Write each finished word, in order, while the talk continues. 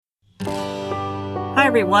Hi,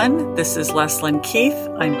 everyone. This is Leslyn Keith.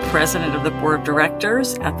 I'm president of the board of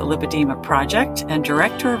directors at the Lipedema Project and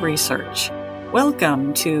director of research.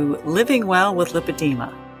 Welcome to Living Well with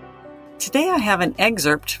Lipedema. Today I have an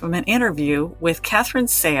excerpt from an interview with Catherine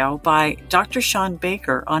Seo by Dr. Sean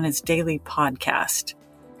Baker on his daily podcast.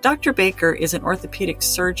 Dr. Baker is an orthopedic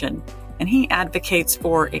surgeon, and he advocates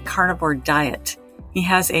for a carnivore diet. He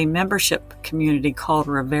has a membership community called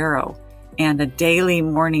Rivero and a daily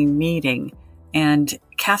morning meeting. And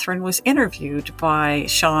Catherine was interviewed by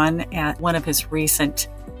Sean at one of his recent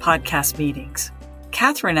podcast meetings.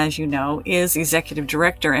 Catherine, as you know, is executive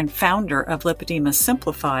director and founder of Lipedema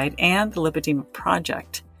Simplified and the Lipedema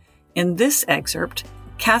Project. In this excerpt,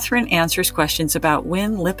 Catherine answers questions about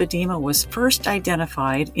when lipedema was first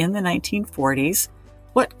identified in the 1940s,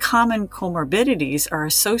 what common comorbidities are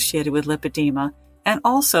associated with lipedema, and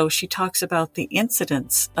also she talks about the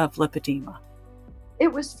incidence of lipedema.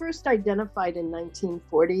 It was first identified in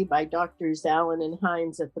 1940 by Drs. Allen and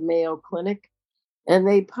Hines at the Mayo Clinic, and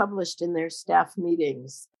they published in their staff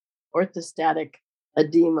meetings orthostatic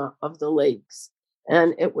edema of the legs.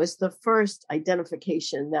 And it was the first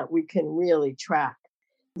identification that we can really track.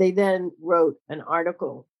 They then wrote an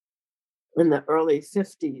article in the early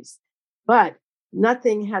 50s, but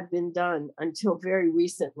nothing had been done until very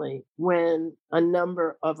recently when a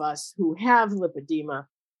number of us who have lipedema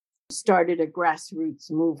started a grassroots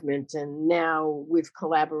movement, and now we've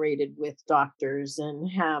collaborated with doctors and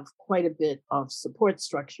have quite a bit of support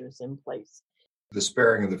structures in place. The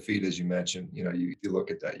sparing of the feet, as you mentioned, you look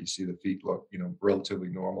at that, you see the feet look, relatively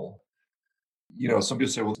normal. Some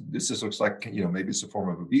people say, well, this just looks like, maybe it's a form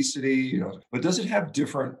of obesity, but does it have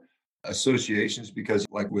different associations? Because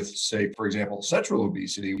like with, say, for example, central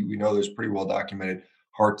obesity, we know there's pretty well documented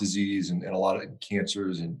heart disease and a lot of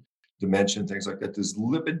cancers and dementia and things like that. Does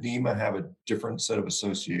lipedema have a different set of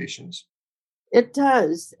associations? It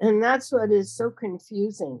does. And that's what is so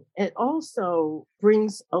confusing. It also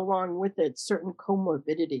brings along with it certain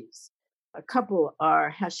comorbidities. A couple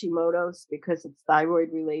are Hashimoto's because it's thyroid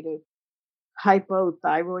related,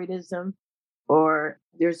 hypothyroidism, or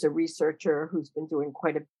there's a researcher who's been doing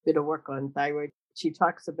quite a bit of work on thyroid. She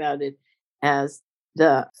talks about it as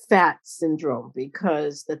the fat syndrome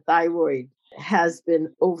because the thyroid has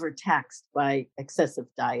been overtaxed by excessive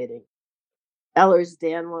dieting.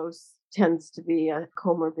 Ehlers-Danlos tends to be a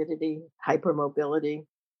comorbidity, hypermobility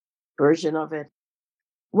version of it.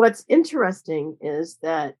 What's interesting is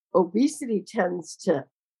that obesity tends to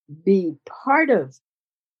be part of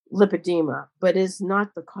lipedema, but is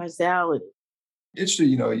not the causality. Interesting,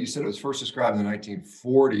 you said it was first described in the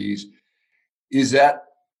 1940s. Is that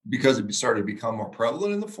because it started to become more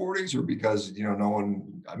prevalent in the 40s, or because,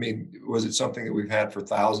 was it something that we've had for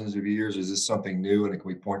thousands of years? Is this something new? And can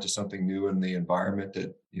we point to something new in the environment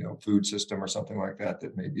that, food system or something like that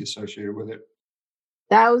may be associated with it?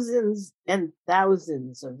 Thousands and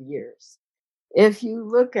thousands of years. If you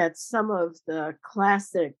look at some of the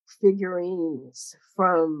classic figurines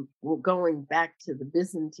from going back to the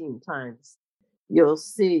Byzantine times, you'll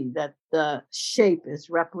see that the shape is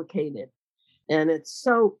replicated. And it's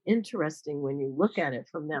so interesting when you look at it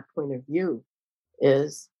from that point of view,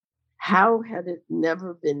 is how had it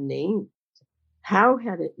never been named? How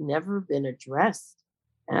had it never been addressed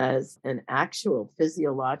as an actual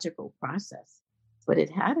physiological process? But it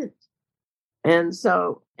hadn't. And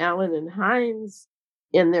so Allen and Hines,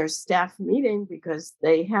 in their staff meeting, because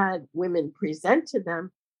they had women present to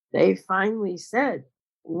them, they finally said,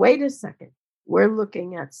 wait a second, we're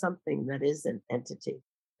looking at something that is an entity.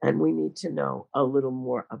 And we need to know a little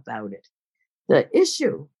more about it. The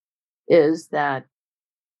issue is that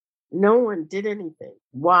no one did anything.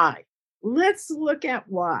 Why? Let's look at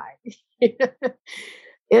why.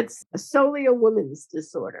 It's solely a woman's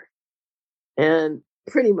disorder. And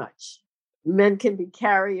pretty much, men can be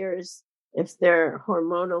carriers. If their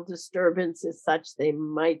hormonal disturbance is such, they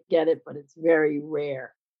might get it, but it's very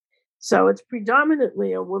rare. So it's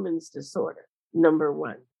predominantly a woman's disorder, number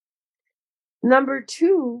one. Number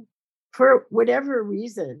two, for whatever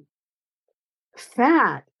reason,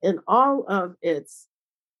 fat and all of its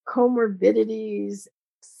comorbidities,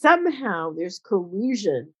 somehow there's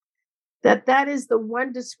collusion that is the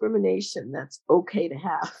one discrimination that's okay to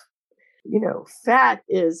have. Fat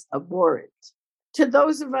is abhorrent to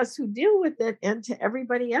those of us who deal with it and to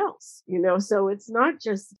everybody else, so it's not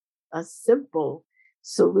just a simple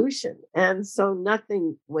solution. And so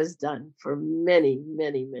nothing was done for many,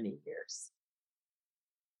 many, many years.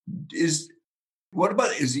 Is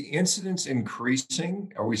the incidence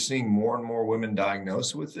increasing? Are we seeing more and more women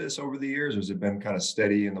diagnosed with this over the years? Or has it been kind of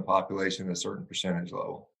steady in the population at a certain percentage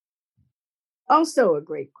level? Also a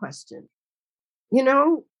great question. you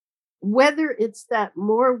know, whether it's that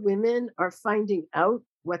more women are finding out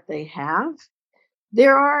what they have,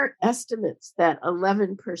 there are estimates that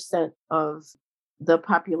 11% of the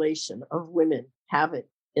population of women have it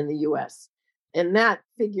in the US. And that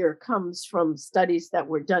figure comes from studies that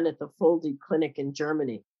were done at the Foldy Clinic in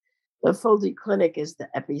Germany. The Foldy Clinic is the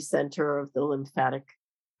epicenter of the lymphatic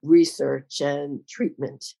research and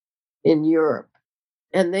treatment in Europe.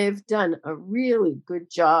 And they've done a really good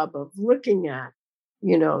job of looking at,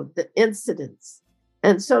 the incidence.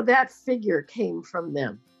 And so that figure came from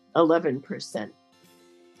them, 11%.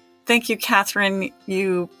 Thank you, Catherine.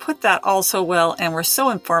 You put that all so well and were so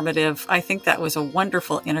informative. I think that was a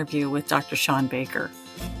wonderful interview with Dr. Sean Baker.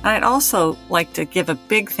 And I'd also like to give a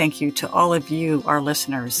big thank you to all of you, our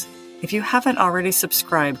listeners. If you haven't already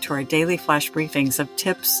subscribed to our daily flash briefings of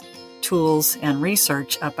tips, tools, and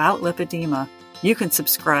research about lipedema, you can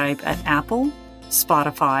subscribe at Apple,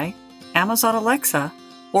 Spotify, Amazon Alexa,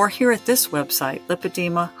 or here at this website,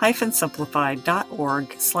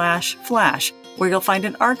 lipedema-simplified.org/flash, where you'll find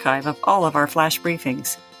an archive of all of our flash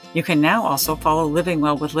briefings. You can now also follow Living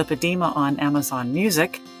Well with Lipedema on Amazon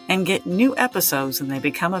Music and get new episodes when they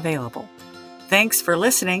become available. Thanks for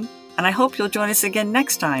listening, and I hope you'll join us again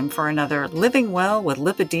next time for another Living Well with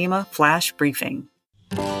Lipedema flash briefing.